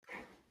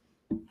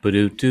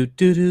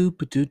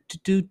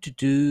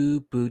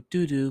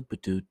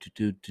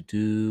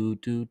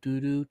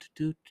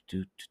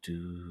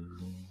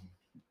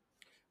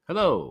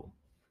Hello,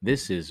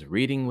 this is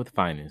Reading with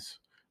Finest.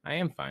 I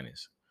am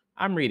Finest.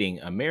 I'm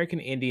reading American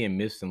Indian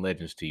Myths and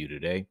Legends to you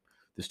today.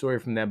 The story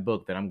from that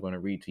book that I'm going to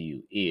read to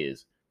you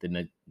is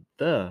The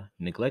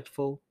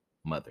Neglectful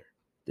Mother.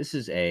 This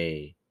is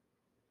a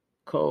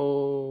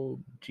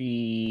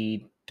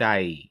Koji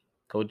Tai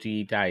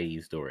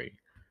story.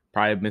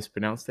 Probably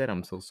mispronounced that.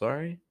 I'm so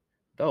sorry.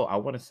 Though I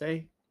want to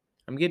say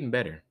I'm getting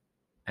better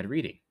at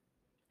reading.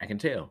 I can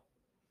tell.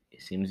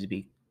 It seems to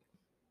be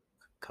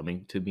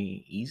coming to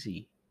me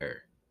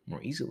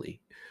more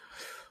easily.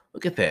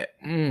 Look at that.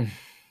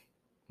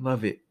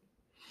 Love it.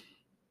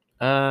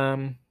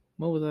 What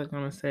was I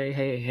gonna say?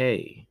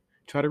 Hey.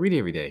 Try to read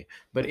every day.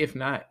 But if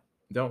not,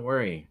 don't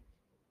worry.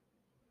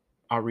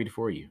 I'll read it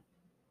for you.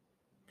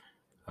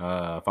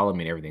 Follow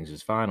me and everything's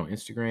just fine on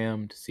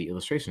Instagram to see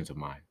illustrations of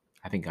mine.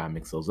 I think I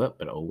mix those up,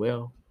 but oh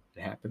well,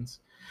 it happens.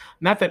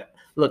 Not that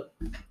look,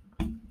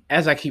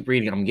 as I keep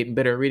reading, I'm getting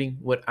better at reading.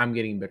 What I'm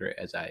getting better at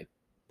as I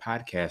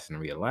podcast and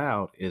read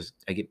aloud is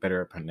I get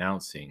better at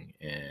pronouncing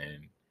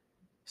and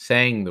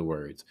saying the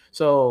words.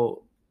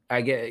 So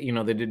I get,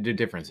 the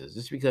differences.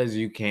 Just because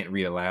you can't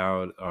read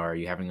aloud or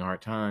you're having a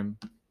hard time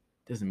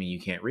doesn't mean you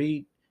can't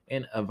read,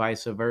 and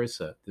vice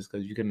versa. Just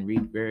because you can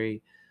read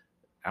very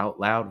out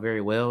loud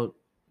very well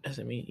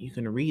doesn't mean you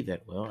can read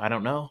that well. I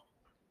don't know,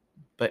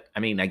 but I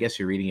mean, I guess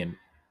you're reading and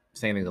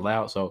saying things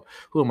aloud. So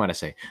who am I to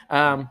say?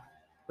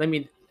 Let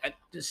me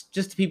just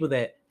the people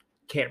that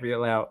can't read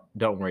aloud.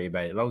 Don't worry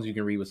about it. As long as you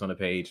can read what's on the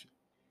page,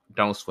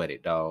 don't sweat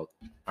it, dog.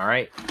 All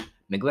right.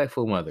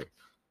 Neglectful Mother.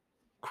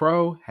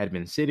 Crow had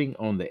been sitting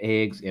on the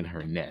eggs in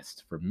her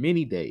nest for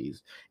many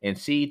days, and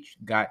she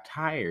got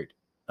tired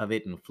of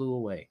it and flew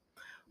away.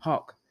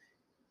 Hawk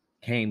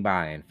came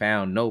by and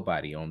found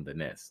nobody on the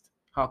nest.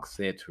 Hawk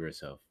said to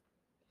herself,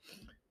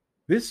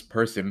 "This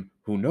person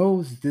who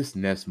knows this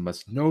nest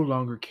must no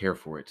longer care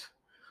for it.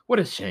 What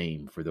a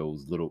shame for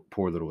those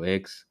poor little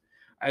eggs.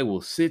 I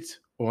will sit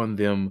on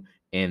them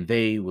and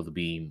they will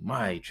be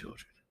my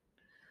children."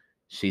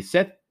 She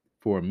sat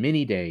for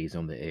many days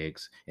on the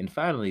eggs, and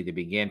finally they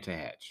began to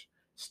hatch.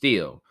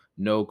 Still,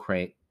 no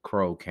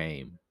crow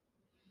came.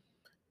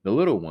 The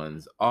little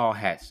ones all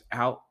hatched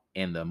out,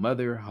 and the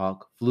mother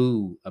hawk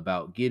flew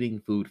about getting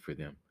food for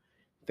them.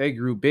 They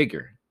grew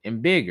bigger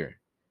and bigger,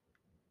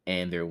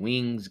 and their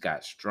wings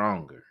got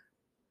stronger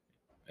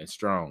and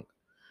strong.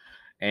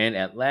 And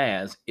at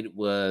last, it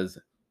was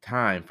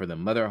time for the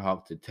mother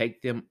hawk to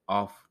take them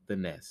off the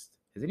nest.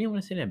 Has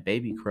anyone seen a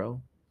baby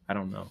crow? I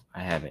don't know.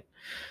 I haven't.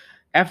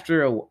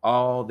 After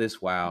all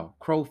this while,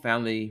 Crow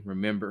finally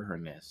remembered her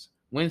nest.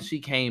 When she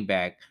came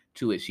back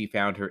to it, she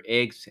found her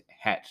eggs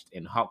hatched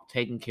and Hawk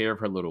taking care of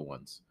her little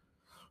ones.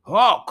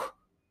 "Hawk,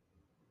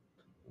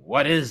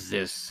 what is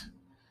this?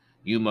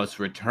 You must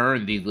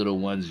return these little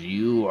ones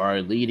you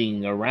are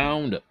leading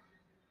around."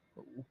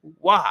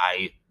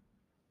 "Why?"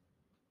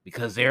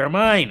 "Because they are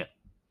mine."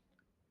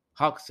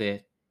 Hawk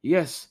said,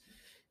 "Yes,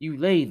 you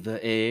laid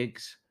the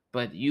eggs,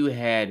 but you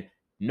had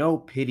no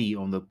pity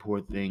on the poor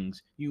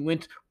things. You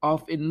went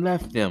off and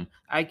left them.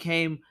 I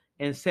came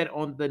and sat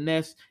on the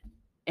nest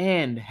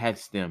and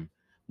hatched them.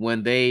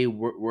 When they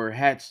were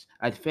hatched,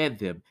 I fed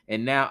them,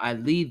 and now I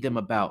lead them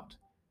about.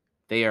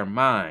 They are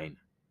mine,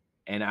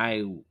 and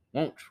I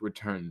won't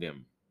return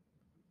them."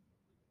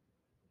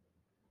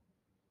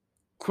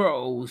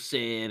 Crow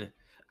said,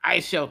 "I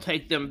shall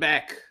take them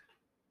back."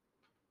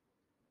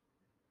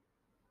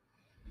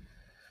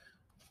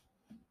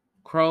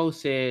 Crow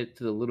said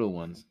to the little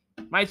ones,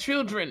 "My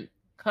children,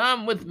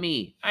 come with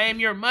me. I am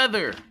your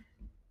mother."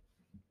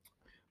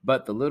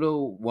 But the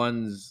little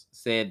ones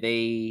said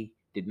they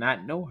did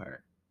not know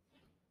her.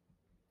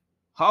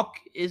 "Hawk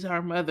is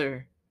our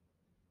mother."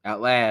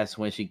 At last,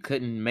 when she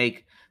couldn't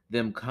make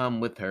them come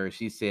with her,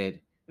 she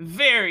said,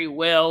 "Very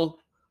well,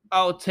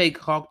 I'll take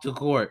Hawk to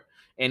court,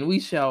 and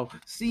we shall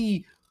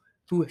see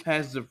who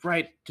has the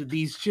right to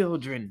these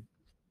children."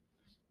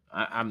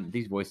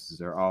 These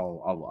voices are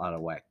all out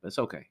of whack. That's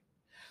okay.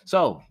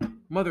 So,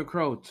 Mother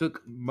Crow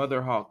took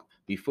Mother Hawk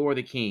before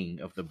the king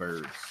of the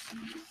birds.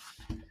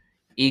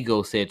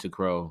 Eagle said to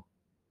Crow,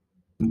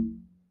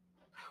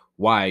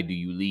 "Why do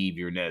you leave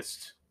your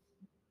nest?"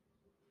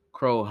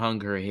 Crow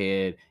hung her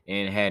head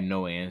and had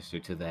no answer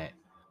to that.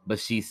 But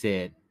she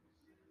said,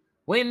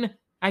 "When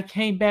I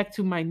came back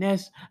to my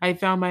nest, I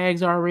found my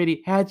eggs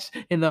already hatched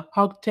and the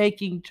hawk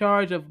taking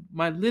charge of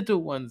my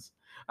little ones.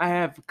 I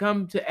have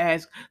come to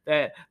ask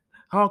that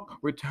hawk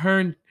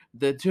return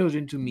the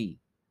children to me."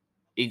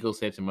 Eagle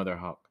said to Mother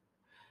Hawk,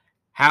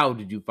 "How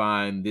did you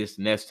find this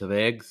nest of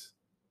eggs?"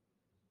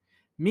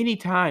 "Many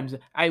times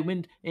I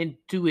went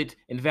into it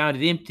and found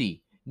it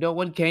empty. No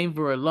one came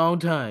for a long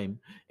time,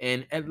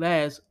 and at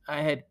last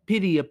I had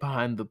pity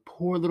upon the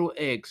poor little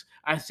eggs.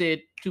 I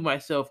said to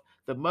myself,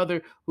 the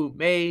mother who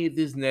made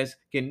this nest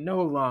can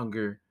no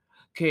longer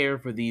care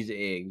for these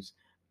eggs.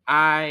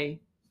 I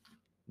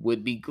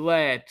would be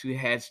glad to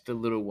hatch the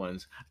little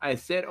ones. I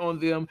sat on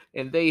them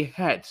and they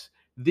hatched.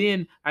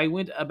 Then I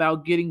went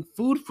about getting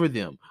food for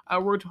them. I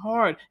worked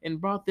hard and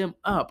brought them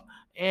up,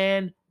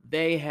 and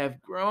they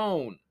have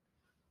grown.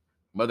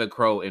 Mother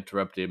Crow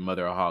interrupted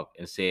Mother Hawk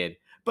and said,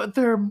 "But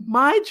they're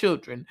my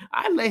children.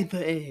 I laid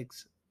the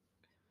eggs."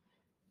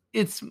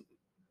 It's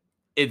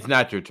it's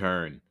not your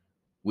turn.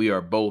 We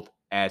are both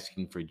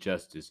asking for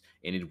justice,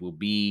 and it will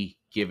be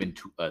given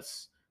to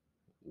us.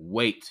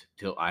 Wait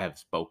till I have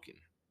spoken,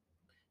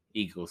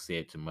 Eagle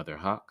said to Mother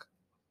Hawk.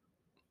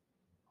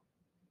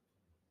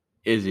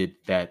 Is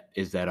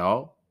that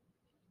all?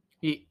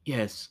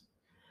 Yes.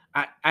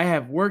 I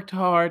have worked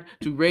hard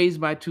to raise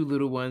my two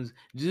little ones.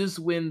 Just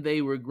when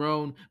they were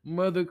grown,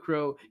 Mother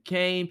Crow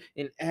came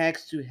and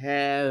asked to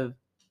have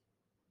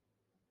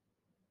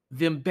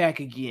them back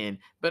again,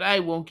 but I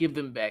won't give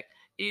them back.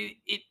 It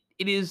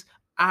is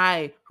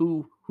I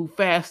who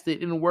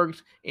fasted and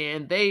worked,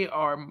 and they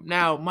are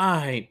now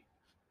mine.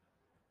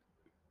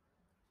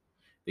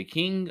 The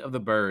king of the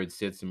birds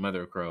said to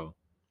Mother Crow,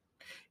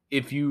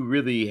 "If you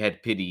really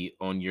had pity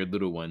on your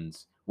little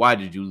ones, why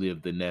did you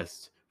leave the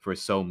nest for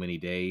so many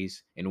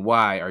days? And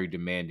why are you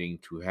demanding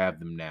to have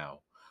them now?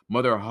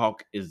 Mother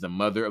Hawk is the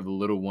mother of the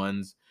little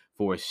ones,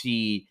 for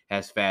she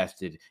has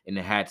fasted and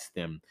hatched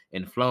them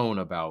and flown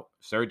about,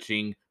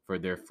 searching for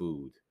their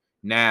food.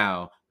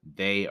 Now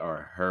they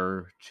are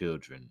her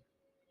children."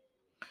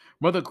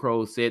 Mother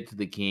Crow said to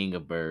the king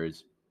of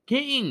birds,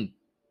 "King,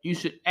 you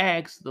should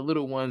ask the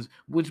little ones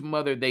which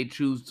mother they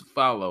choose to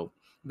follow.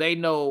 They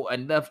know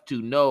enough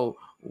to know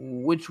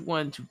which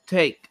one to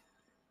take."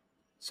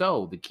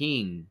 So the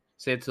king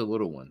said to the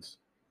little ones,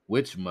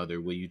 "Which mother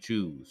will you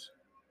choose?"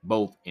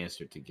 Both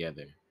answered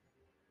together,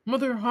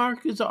 "Mother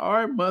Hark is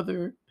our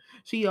mother.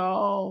 She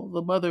all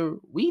the mother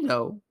we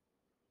know."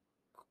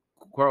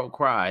 Crow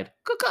cried,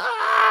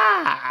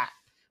 "Caw-caw!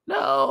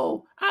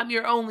 No, I'm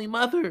your only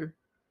mother."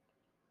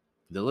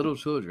 The little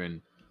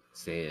children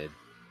said,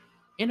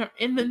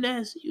 In the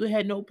nest, you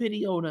had no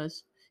pity on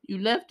us. You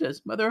left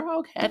us. Mother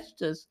Hawk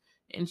hatched us,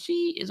 and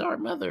she is our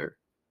mother."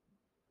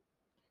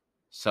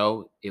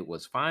 So it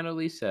was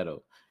finally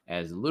settled.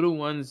 As the little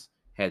ones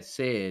had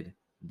said,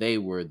 they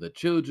were the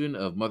children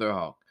of Mother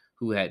Hawk,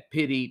 who had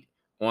pitied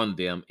on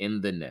them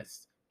in the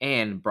nest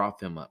and brought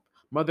them up.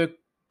 Mother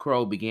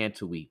Crow began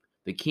to weep.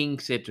 The king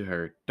said to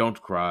her,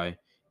 "Don't cry.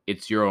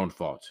 It's your own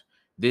fault.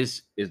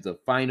 This is the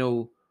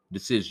final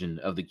decision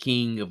of the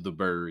king of the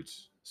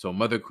birds." So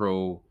Mother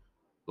Crow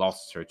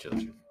lost her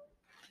children.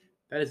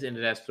 That is the end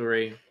of that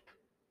story.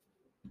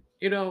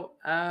 You know,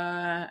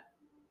 uh,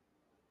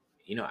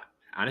 you know,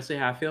 honestly,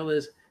 how I feel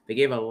is they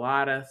gave a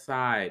lot of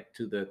side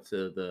to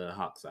the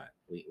hawk side.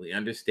 We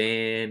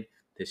understand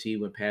that she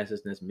went past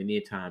this nest many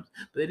a times,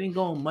 but they didn't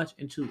go much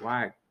into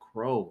why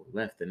Crow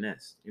left the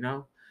nest.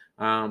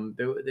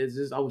 There's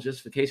just always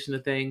justification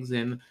of things,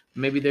 and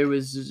maybe there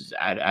was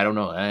I don't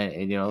know.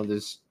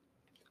 There's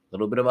a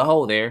little bit of a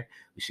hole there.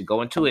 We should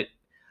go into it.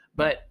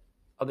 But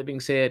other being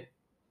said,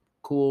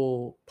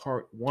 cool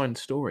part one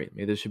story.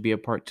 Maybe there should be a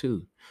part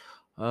two.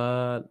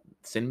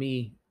 Send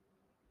me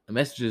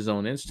messages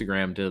on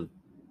Instagram to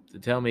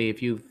tell me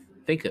if you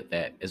think of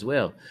that as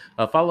well.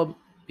 Follow,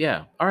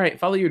 yeah. All right,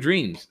 follow your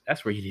dreams.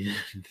 That's where you need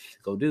to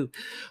go do.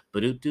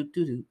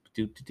 Ba-do-do-do-do,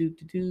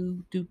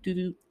 do-do-do-do-do,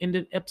 do-do-do. End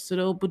of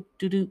episode.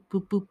 Ba-do-do,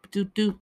 boop, boop, do-do.